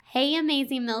Hey,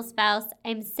 amazing MilSpouse.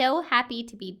 I'm so happy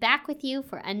to be back with you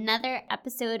for another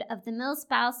episode of the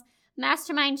MilSpouse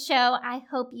Mastermind Show. I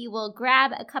hope you will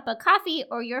grab a cup of coffee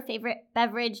or your favorite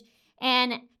beverage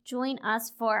and join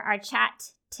us for our chat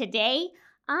today.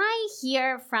 I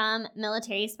hear from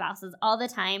military spouses all the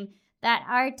time that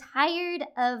are tired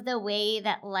of the way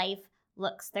that life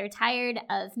looks. They're tired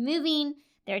of moving.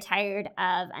 They're tired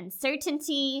of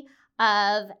uncertainty,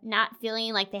 of not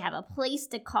feeling like they have a place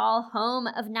to call home,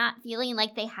 of not feeling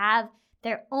like they have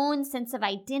their own sense of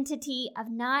identity, of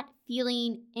not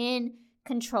feeling in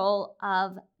control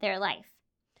of their life.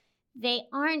 They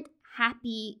aren't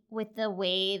happy with the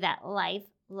way that life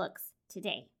looks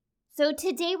today. So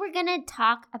today we're going to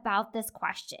talk about this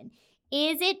question.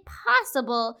 Is it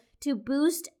possible to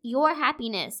boost your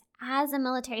happiness as a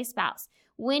military spouse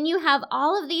when you have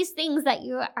all of these things that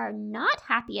you are not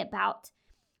happy about?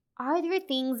 Are there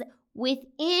things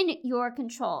within your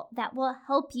control that will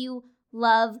help you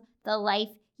love the life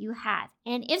you have?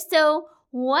 And if so,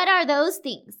 what are those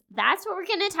things? That's what we're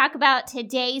going to talk about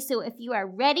today. So if you are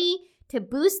ready to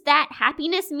boost that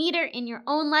happiness meter in your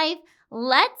own life,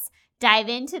 let's dive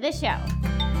into the show.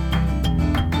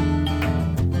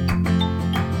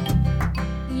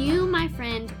 You, my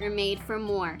friend, are made for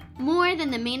more than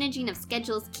the managing of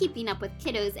schedules, keeping up with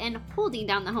kiddos, and holding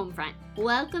down the home front.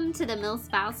 Welcome to the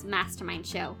MilSpouse Mastermind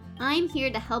Show. I'm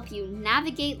here to help you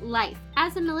navigate life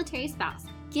as a military spouse,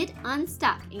 get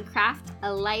unstuck, and craft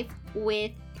a life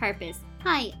with purpose.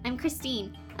 Hi, I'm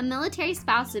Christine, a military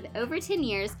spouse of over 10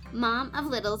 years, mom of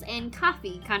littles, and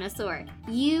coffee connoisseur.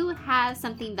 You have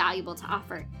something valuable to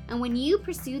offer, and when you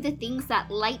pursue the things that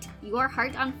light your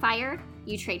heart on fire,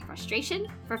 you trade frustration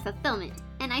for fulfillment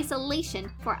and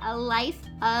isolation for a life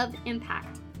of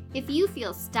impact. If you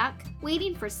feel stuck,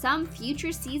 waiting for some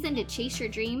future season to chase your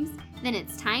dreams, then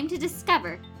it's time to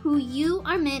discover who you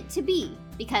are meant to be,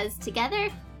 because together,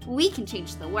 we can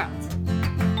change the world.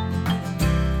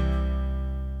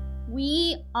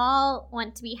 We all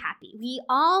want to be happy. We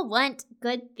all want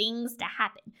good things to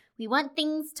happen. We want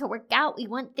things to work out. We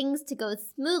want things to go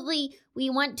smoothly.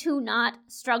 We want to not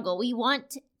struggle. We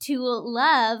want to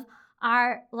love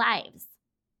our lives.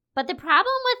 But the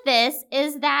problem with this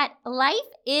is that life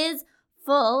is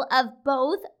full of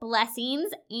both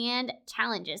blessings and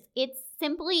challenges. It's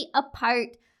simply a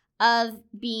part of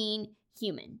being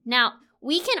human. Now,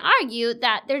 we can argue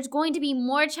that there's going to be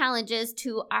more challenges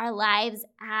to our lives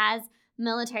as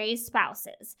military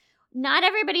spouses. Not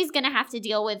everybody's going to have to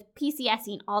deal with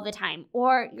PCSing all the time,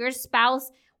 or your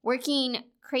spouse working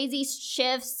crazy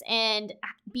shifts and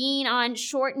being on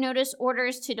short notice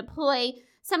orders to deploy.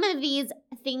 Some of these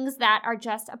things that are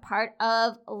just a part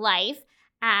of life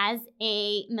as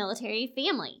a military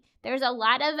family. There's a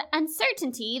lot of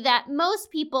uncertainty that most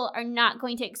people are not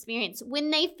going to experience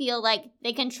when they feel like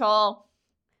they control,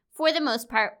 for the most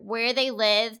part, where they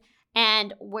live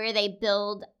and where they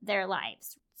build their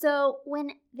lives. So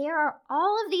when there are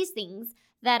all of these things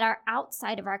that are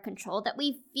outside of our control that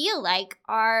we feel like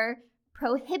are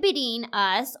prohibiting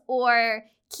us or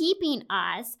keeping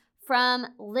us from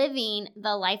living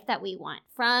the life that we want,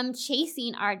 from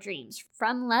chasing our dreams,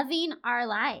 from loving our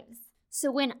lives.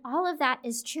 So when all of that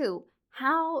is true,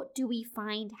 how do we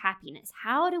find happiness?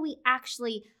 How do we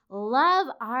actually love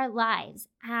our lives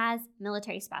as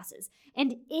military spouses?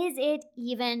 And is it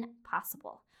even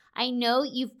possible? I know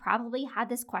you've probably had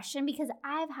this question because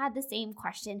I've had the same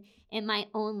question in my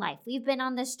own life. We've been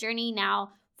on this journey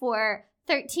now for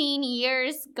 13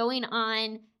 years, going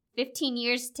on 15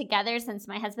 years together since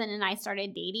my husband and I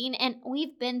started dating, and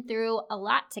we've been through a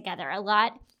lot together, a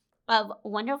lot of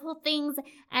wonderful things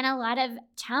and a lot of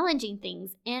challenging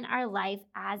things in our life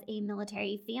as a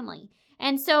military family.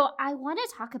 And so I want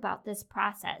to talk about this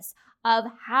process of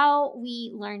how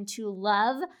we learn to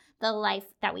love the life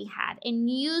that we have and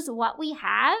use what we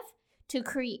have to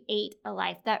create a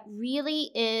life that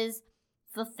really is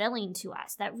fulfilling to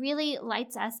us, that really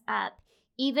lights us up,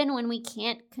 even when we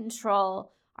can't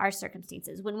control our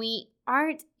circumstances, when we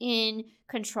aren't in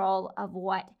control of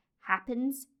what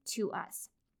happens to us.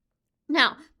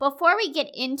 Now, before we get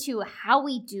into how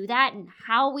we do that and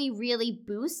how we really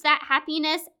boost that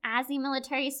happiness as a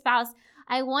military spouse,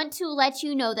 I want to let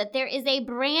you know that there is a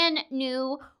brand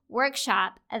new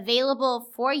workshop available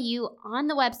for you on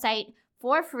the website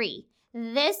for free.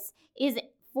 This is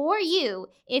for you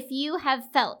if you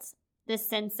have felt this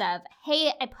sense of,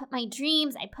 hey, I put my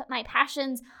dreams, I put my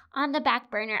passions on the back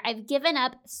burner. I've given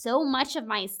up so much of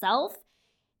myself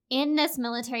in this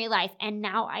military life, and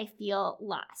now I feel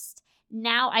lost.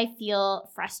 now I feel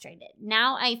frustrated.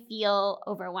 Now I feel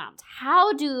overwhelmed.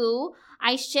 How do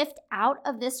I shift out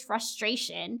of this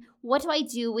frustration? What do I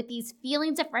do with these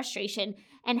feelings of frustration?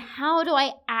 And how do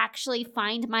I actually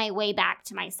find my way back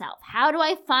to myself? How do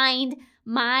I find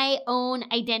my own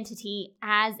identity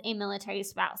as a military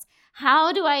spouse?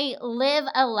 How do I live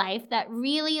a life that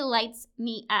really lights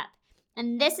me up?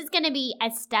 And this is going to be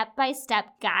a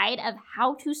step-by-step guide of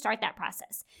how to start that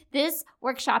process. This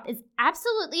workshop is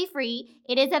absolutely free.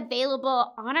 It is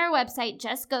available on our website.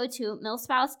 Just go to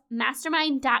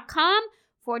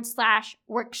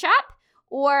milspousemastermind.com/workshop,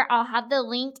 or I'll have the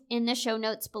link in the show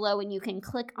notes below and you can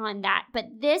click on that.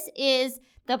 But this is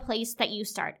the place that you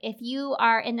start. If you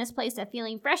are in this place of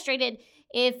feeling frustrated,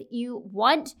 if you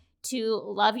want to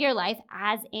love your life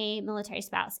as a military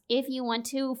spouse, if you want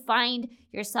to find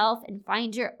yourself and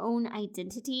find your own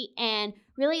identity and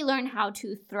really learn how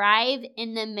to thrive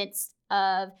in the midst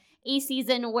of a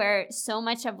season where so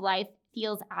much of life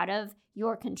feels out of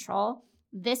your control,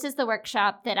 this is the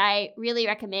workshop that I really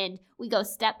recommend. We go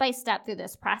step by step through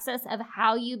this process of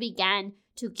how you began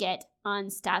to get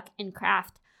unstuck and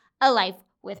craft a life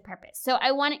with purpose. So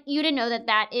I want you to know that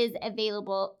that is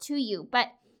available to you. But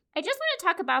I just want to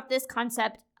talk about this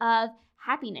concept of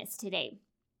happiness today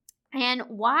and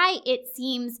why it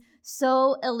seems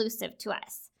so elusive to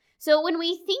us. So when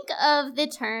we think of the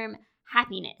term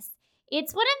happiness,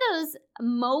 it's one of those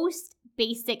most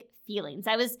basic feelings.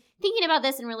 I was thinking about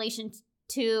this in relation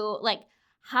to like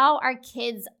how our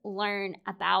kids learn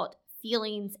about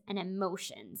feelings and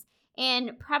emotions.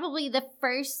 And probably the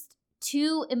first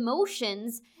two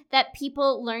emotions that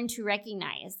people learn to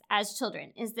recognize as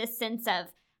children is this sense of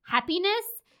happiness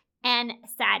and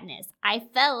sadness. I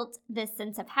felt this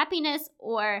sense of happiness,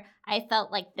 or I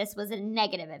felt like this was a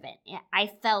negative event. I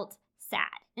felt sad.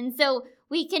 And so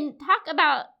we can talk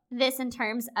about this in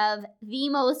terms of the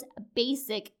most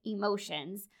basic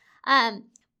emotions.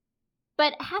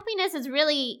 But happiness has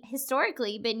really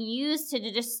historically been used to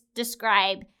just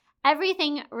describe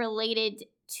everything related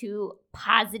to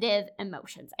positive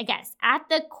emotions, I guess, at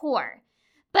the core.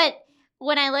 But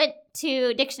when I went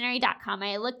to dictionary.com,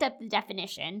 I looked up the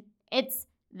definition. It's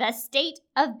the state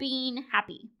of being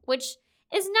happy, which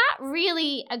is not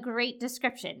really a great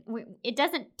description. It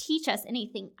doesn't teach us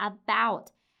anything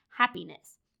about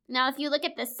happiness. Now, if you look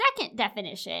at the second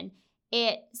definition,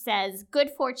 it says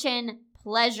good fortune,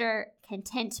 pleasure,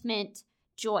 contentment,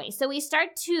 joy. So we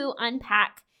start to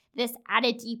unpack this at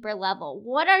a deeper level.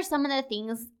 What are some of the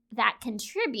things that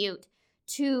contribute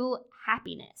to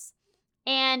happiness?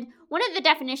 And one of the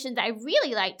definitions I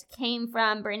really liked came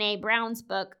from Brené Brown's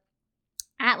book,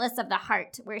 Atlas of the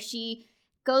Heart, where she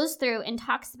goes through and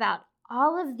talks about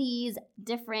all of these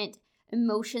different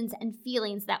emotions and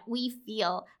feelings that we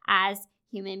feel as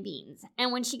human beings.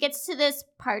 And when she gets to this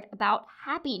part about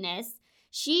happiness,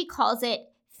 she calls it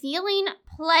feeling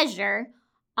pleasure,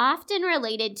 often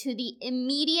related to the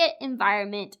immediate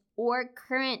environment or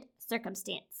current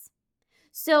circumstance.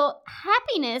 So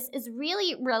happiness is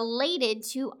really related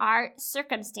to our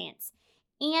circumstance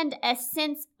and a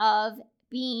sense of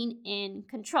being in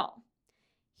control.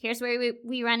 Here's where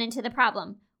we run into the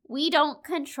problem. We don't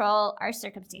control our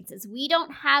circumstances. We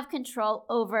don't have control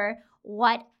over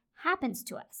what happens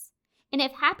to us. And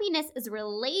if happiness is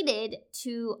related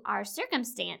to our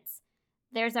circumstance,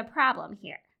 there's a problem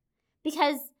here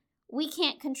because we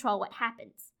can't control what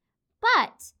happens.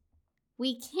 But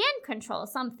we can control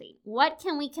something. What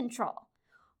can we control?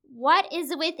 What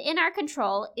is within our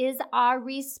control is our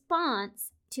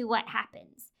response to what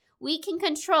happens. We can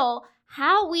control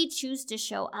how we choose to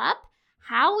show up,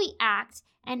 how we act,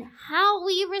 and how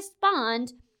we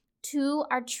respond to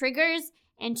our triggers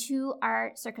and to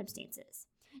our circumstances.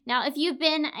 Now, if you've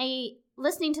been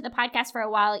listening to the podcast for a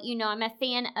while, you know I'm a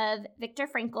fan of Viktor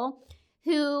Frankl,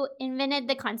 who invented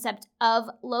the concept of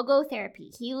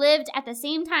logotherapy. He lived at the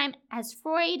same time as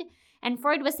Freud, and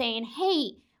Freud was saying,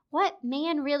 hey, what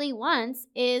man really wants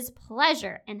is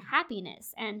pleasure and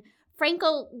happiness. And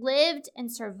Frankl lived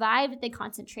and survived the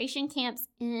concentration camps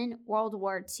in World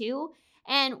War II.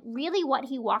 And really what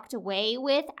he walked away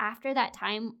with after that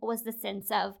time was the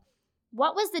sense of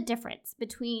what was the difference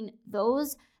between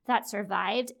those that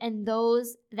survived and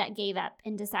those that gave up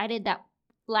and decided that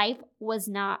life was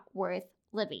not worth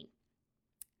living.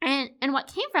 And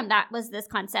what came from that was this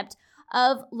concept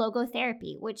of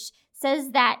logotherapy, which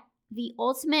says that the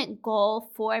ultimate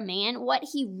goal for man, what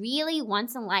he really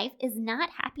wants in life, is not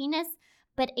happiness,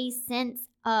 but a sense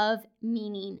of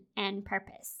meaning and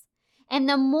purpose. And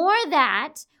the more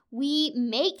that we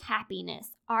make happiness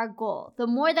our goal, the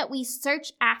more that we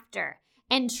search after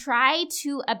and try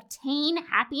to obtain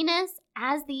happiness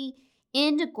as the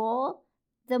end goal,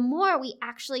 the more we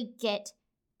actually get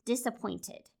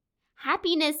disappointed.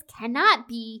 Happiness cannot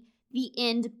be the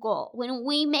end goal. When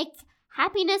we make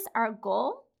happiness our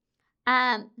goal,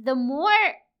 the more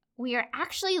we are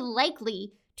actually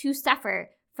likely to suffer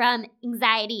from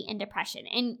anxiety and depression.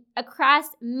 And across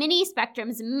many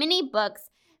spectrums, many books,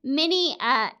 many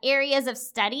areas of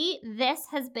study, this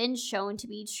has been shown to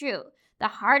be true. The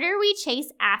harder we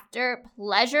chase after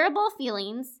pleasurable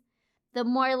feelings, the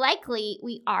more likely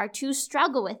we are to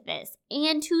struggle with this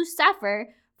and to suffer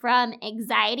from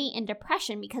anxiety and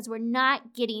depression because we're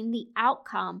not getting the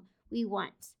outcome we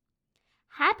want.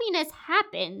 Happiness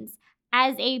happens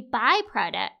as a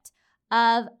byproduct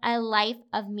of a life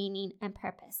of meaning and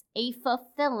purpose, a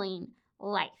fulfilling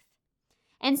life.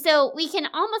 And so we can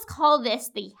almost call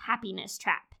this the happiness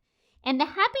trap. And the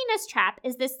happiness trap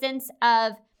is the sense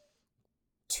of,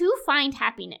 to find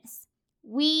happiness,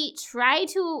 we try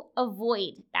to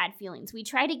avoid bad feelings. We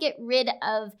try to get rid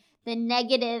of the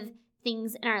negative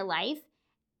things in our life.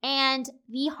 And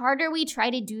the harder we try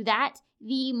to do that,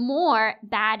 the more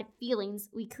bad feelings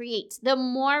we create, the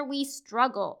more we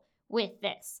struggle with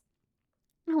this.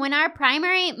 When our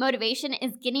primary motivation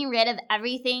is getting rid of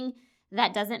everything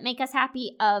that doesn't make us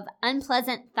happy, of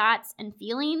unpleasant thoughts and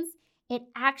feelings, it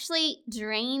actually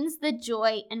drains the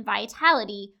joy and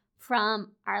vitality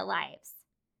from our lives.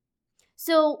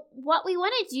 So what we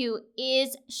want to do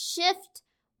is shift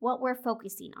what we're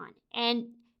focusing on and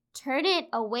turn it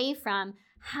away from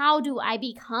how do I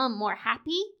become more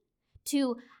happy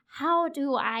to how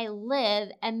do I live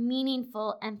a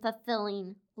meaningful and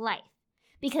fulfilling life?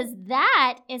 Because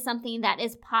that is something that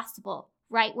is possible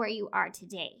right where you are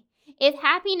today. If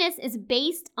happiness is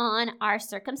based on our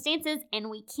circumstances and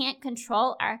we can't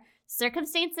control our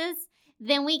circumstances,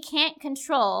 then we can't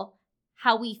control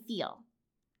how we feel.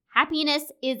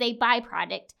 Happiness is a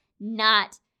byproduct,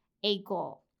 not a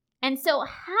goal. And so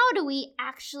how do we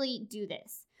actually do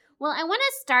this? Well, I want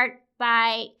to start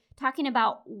by talking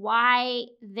about why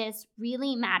this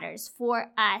really matters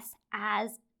for us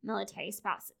as military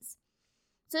spouses.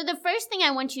 So the first thing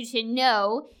I want you to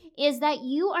know is that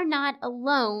you are not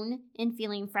alone in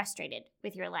feeling frustrated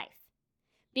with your life,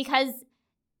 because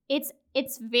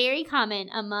it's very common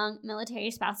among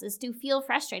military spouses to feel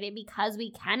frustrated because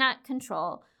we cannot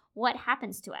control what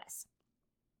happens to us.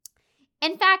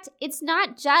 In fact, it's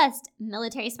not just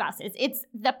military spouses, it's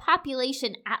the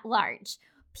population at large.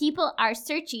 People are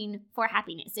searching for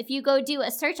happiness. If you go do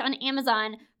a search on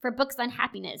Amazon for books on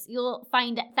happiness, you'll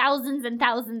find thousands and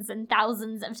thousands and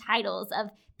thousands of titles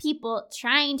of people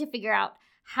trying to figure out,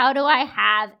 how do I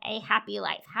have a happy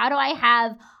life? How do I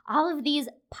have all of these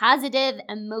positive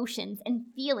emotions and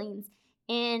feelings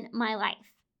in my life?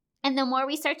 And the more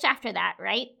we search after that,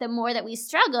 right, the more that we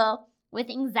struggle with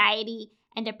anxiety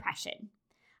and depression.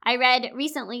 I read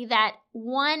recently that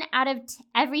 1 out of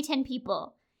every 10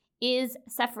 people is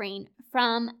suffering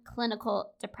from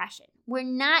clinical depression. We're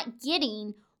not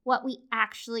getting what we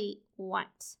actually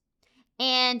want.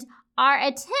 And our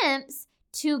attempts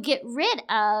to get rid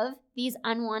of these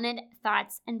unwanted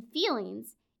thoughts and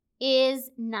feelings is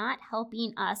not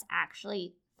helping us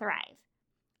actually thrive.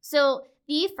 So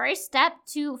the first step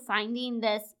to finding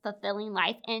this fulfilling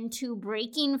life and to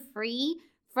breaking free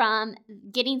from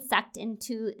getting sucked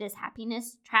into this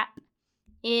happiness trap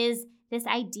is this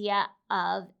idea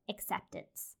of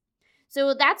acceptance.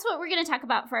 So that's what we're going to talk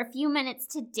about for a few minutes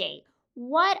today.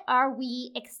 What are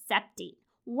we accepting?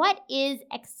 What is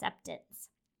acceptance?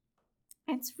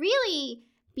 It's really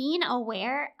being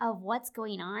aware of what's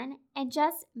going on and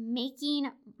just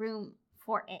making room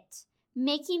for it,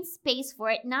 making space for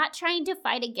it, not trying to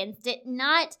fight against it,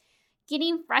 not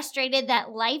getting frustrated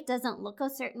that life doesn't look a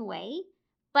certain way.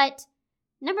 But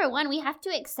number one, we have to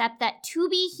accept that to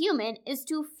be human is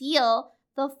to feel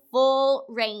the full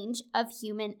range of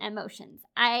human emotions.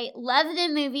 I love the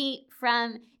movie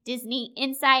from Disney,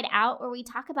 Inside Out, where we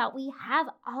talk about we have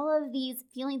all of these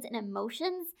feelings and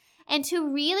emotions. And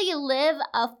to really live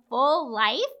a full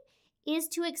life is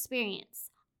to experience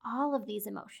all of these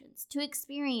emotions, to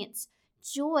experience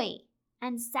joy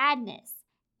and sadness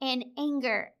and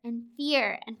anger and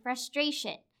fear and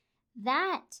frustration.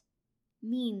 That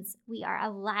means we are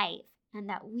alive and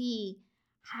that we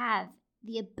have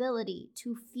the ability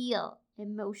to feel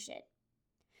emotion.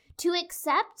 To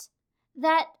accept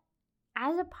that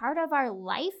as a part of our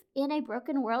life in a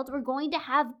broken world, we're going to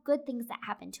have good things that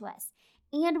happen to us.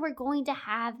 And we're going to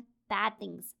have bad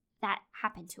things that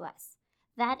happen to us.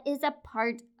 That is a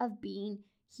part of being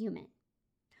human.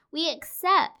 We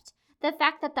accept the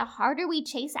fact that the harder we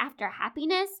chase after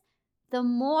happiness, the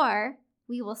more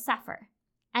we will suffer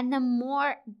and the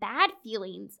more bad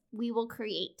feelings we will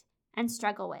create and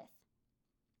struggle with.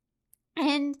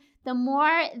 And the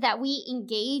more that we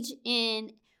engage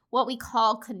in what we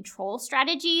call control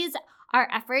strategies, our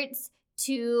efforts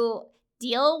to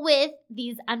deal with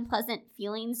these unpleasant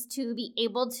feelings, to be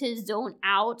able to zone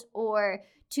out or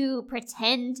to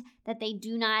pretend that they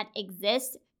do not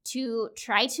exist, to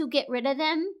try to get rid of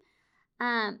them,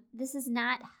 this is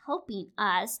not helping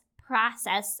us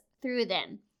process through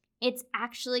them. It's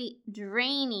actually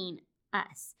draining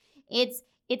us. It's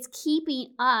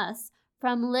keeping us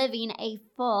from living a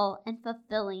full and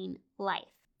fulfilling life.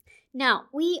 Now,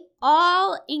 we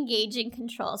all engage in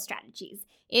control strategies.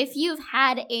 If you've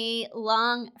had a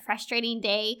long, frustrating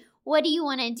day, what do you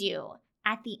want to do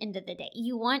at the end of the day?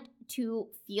 You want to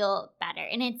feel better.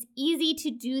 And it's easy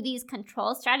to do these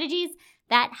control strategies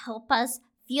that help us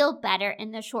feel better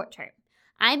in the short term.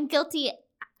 I'm guilty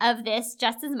of this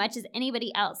just as much as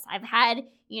anybody else. I've had,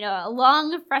 a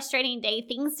long, frustrating day.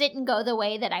 Things didn't go the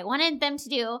way that I wanted them to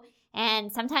do.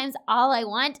 And sometimes all I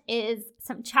want is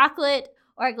some chocolate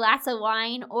or a glass of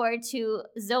wine or to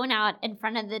zone out in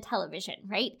front of the television,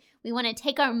 right? We want to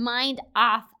take our mind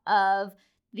off of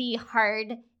the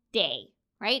hard day,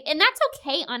 right? And that's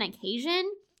okay on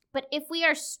occasion, but if we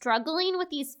are struggling with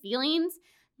these feelings,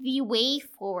 the way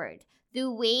forward, the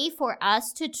way for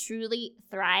us to truly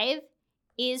thrive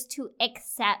is to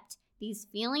accept these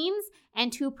feelings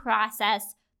and to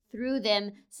process through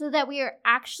them so that we are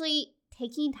actually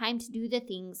taking time to do the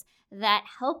things that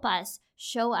help us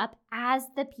show up as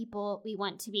the people we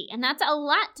want to be. And that's a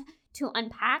lot to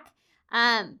unpack.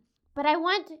 But I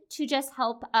want to just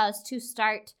help us to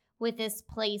start with this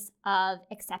place of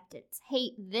acceptance.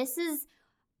 Hey, this is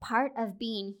part of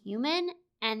being human,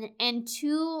 and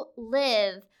to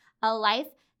live a life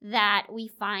that we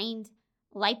find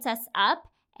lights us up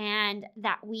and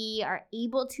that we are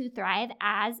able to thrive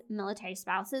as military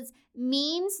spouses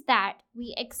means that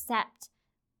we accept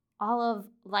all of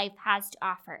life has to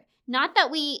offer. Not that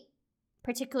we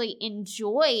particularly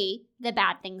enjoy the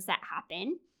bad things that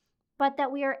happen, but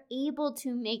that we are able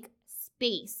to make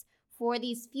space for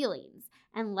these feelings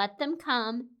and let them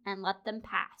come and let them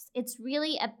pass. It's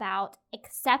really about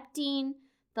accepting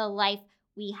the life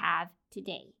we have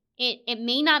today. It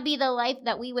may not be the life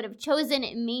that we would have chosen.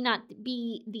 It may not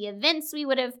be the events we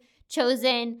would have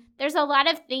chosen. There's a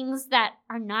lot of things that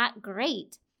are not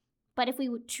great. But if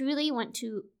we truly want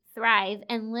to thrive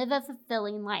and live a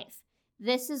fulfilling life,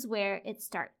 this is where it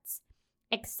starts.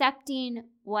 Accepting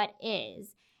what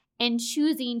is and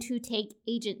choosing to take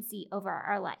agency over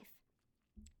our life.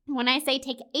 When I say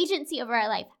take agency over our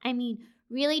life, I mean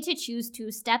really to choose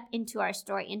to step into our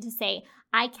story and to say,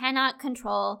 I cannot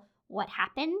control what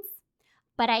happens,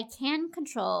 but I can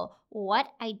control what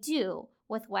I do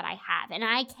with what I have. And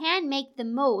I can make the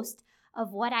most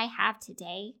of what I have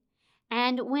today.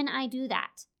 And when I do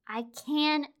that, I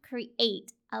can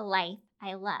create a life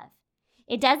I love.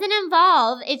 It doesn't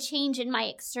involve a change in my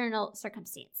external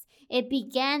circumstance. It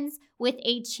begins with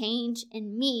a change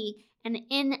in me and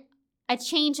in a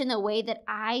change in the way that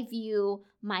I view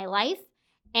my life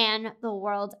and the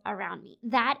world around me.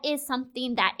 That is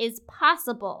something that is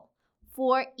possible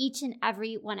for each and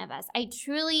every one of us. I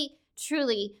truly,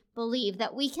 truly believe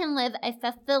that we can live a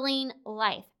fulfilling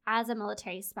life as a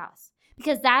military spouse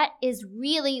because that is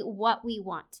really what we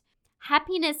want.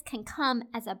 Happiness can come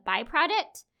as a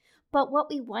byproduct, but what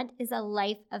we want is a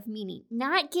life of meaning,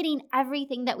 not getting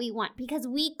everything that we want, because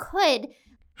we could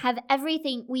have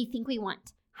everything we think we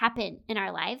want happen in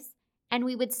our lives and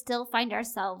we would still find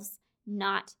ourselves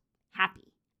not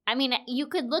happy. I mean, you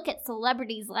could look at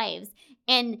celebrities' lives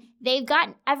and they've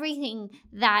gotten everything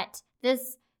that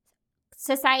this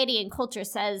society and culture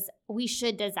says we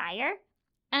should desire.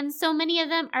 And so many of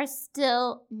them are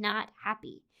still not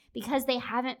happy because they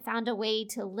haven't found a way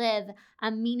to live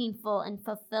a meaningful and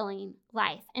fulfilling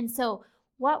life. And so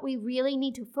what we really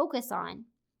need to focus on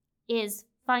is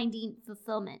finding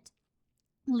fulfillment,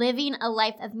 living a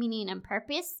life of meaning and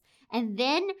purpose, and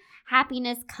then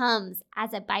happiness comes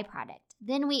as a byproduct.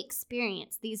 Then we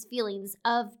experience these feelings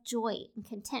of joy and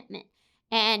contentment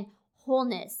and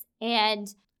wholeness and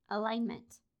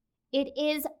alignment. It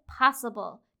is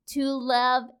possible to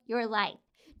love your life,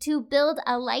 to build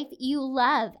a life you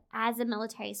love as a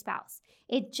military spouse.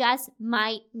 It just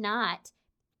might not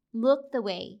look the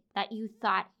way that you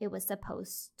thought it was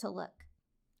supposed to look.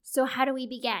 So how do we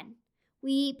begin?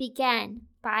 We begin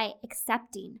by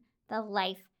accepting the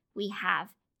life we have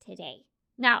today.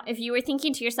 Now, if you were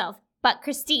thinking to yourself, but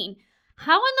Christine,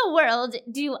 how in the world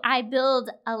do I build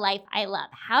a life I love?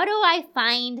 How do I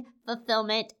find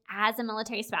fulfillment as a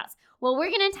military spouse? Well,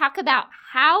 we're going to talk about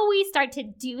how we start to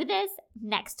do this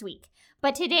next week.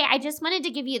 But today, I just wanted to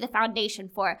give you the foundation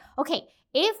for, okay,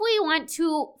 if we want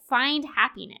to find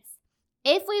happiness,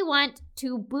 if we want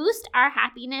to boost our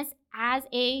happiness as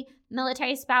a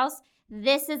military spouse,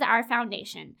 this is our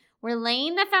foundation. We're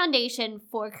laying the foundation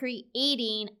for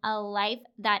creating a life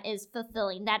that is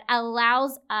fulfilling, that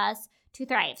allows us to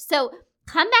thrive. So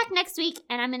come back next week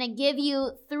and I'm going to give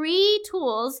you 3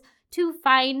 tools to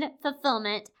find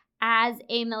fulfillment as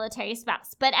a military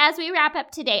spouse. But as we wrap up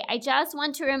today, I just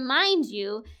want to remind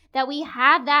you that we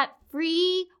have that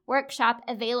free workshop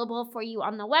available for you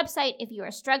on the website if you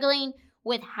are struggling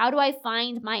with how do I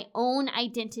find my own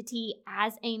identity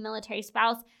as a military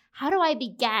spouse? How do I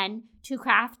begin to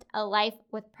craft a life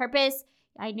with purpose?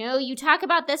 I know you talk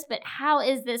about this, but how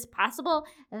is this possible?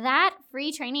 That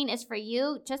free training is for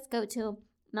you. Just go to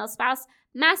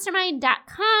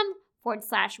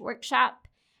milspousemastermind.com/workshop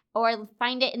or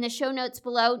find it in the show notes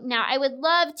below. Now, I would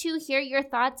love to hear your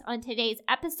thoughts on today's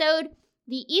episode.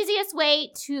 The easiest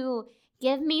way to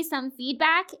give me some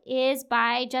feedback is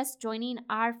by just joining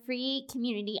our free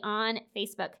community on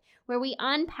Facebook, where we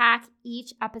unpack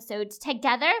each episode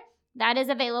together. That is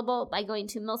available by going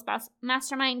to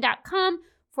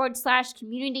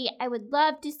milspousemastermind.com/community. I would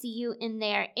love to see you in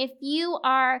there. If you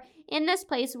are in this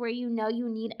place where you know you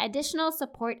need additional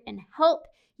support and help,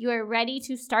 you are ready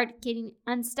to start getting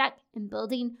unstuck and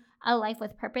building a life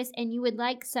with purpose, and you would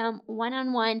like some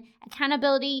one-on-one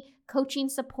accountability, coaching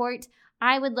support,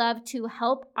 I would love to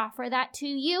help offer that to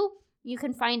you. You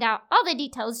can find out all the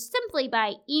details simply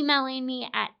by emailing me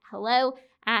at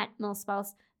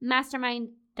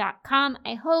hello@milspousemastermind.com.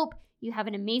 I hope you have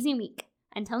an amazing week.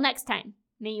 Until next time,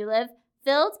 may you live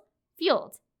filled,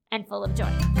 fueled, and full of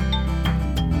joy.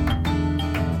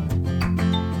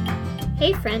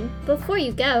 Hey friend, before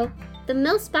you go, the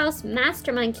MilSpouse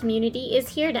Mastermind community is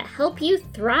here to help you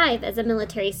thrive as a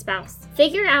military spouse.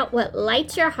 Figure out what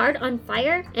lights your heart on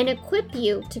fire and equip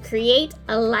you to create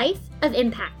a life of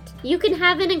impact. You can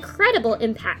have an incredible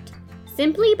impact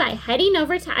simply by heading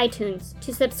over to iTunes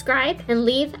to subscribe and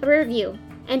leave a review.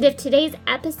 And if today's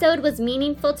episode was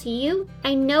meaningful to you,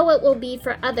 I know it will be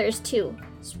for others too.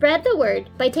 Spread the word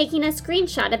by taking a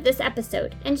screenshot of this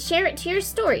episode and share it to your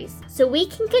stories so we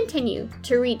can continue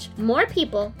to reach more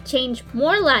people, change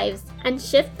more lives, and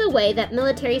shift the way that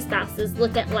military spouses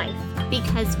look at life.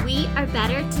 Because we are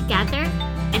better together,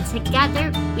 and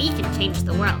together we can change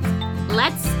the world.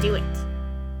 Let's do it.